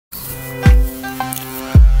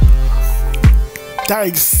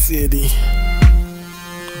Dyke City,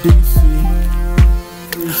 DC,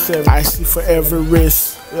 37. Icy for every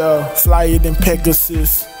wrist, yeah. Flyer than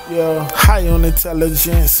Pegasus, yeah. High on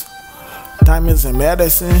intelligence, diamonds and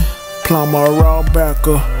medicine. Plumber, raw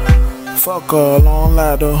backer, fuck a long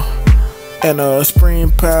ladder. And a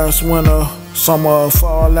spring past winter, summer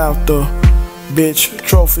fall after. Bitch,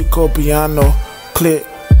 trophy piano, click,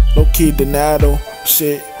 low key Donato.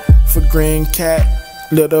 Shit, for green cat,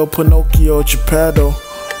 little Pinocchio Geppetto.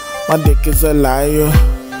 My dick is a liar,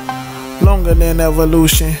 longer than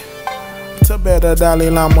evolution. To better Dalai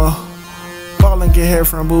Lama, ball and get hair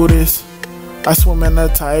from Buddhists. I swim in a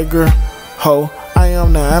tiger, ho, I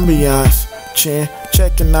am the ambiance. Chin,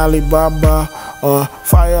 checking Alibaba, on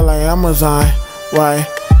fire like Amazon. Why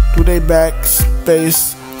do they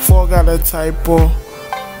backspace? 4 got a typo,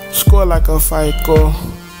 score like a FICO.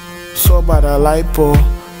 So by the lipo,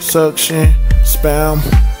 suction, spam,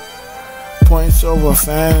 points over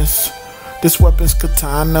fans. This weapon's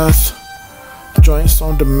katanas, joints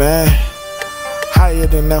on demand, higher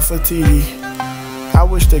than Nefertiti. I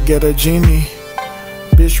wish to get a genie,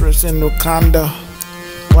 bitch rest in Wakanda,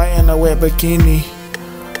 white in a wet bikini.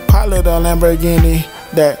 Pilot a Lamborghini,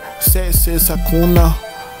 that sexy is Hakuna,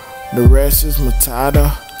 the rest is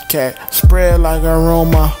Matata. Cat spread like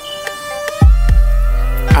aroma.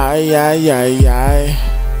 Ay, ay, ay, ay,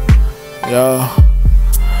 yo.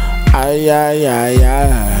 Ay, ay, ay,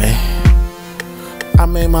 ay. I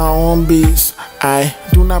make my own beats. I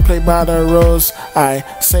do not play by the rules. I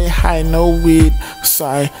say hi, no weed.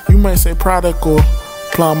 Sigh, you might say prodigal.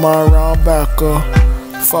 Plumber, raw backer.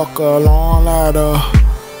 Fuck a long ladder.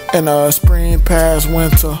 In a spring past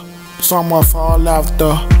winter, summer fall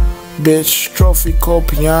after. Bitch, trophy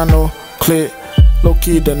piano, click, low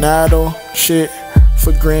key Donato. Shit,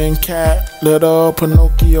 for green cat, little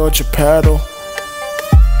Pinocchio Geppetto.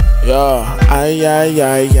 Yeah, ay, ay,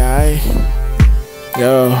 ay, ay.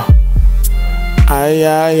 Yo, ay,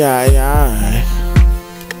 ay, ay, ay.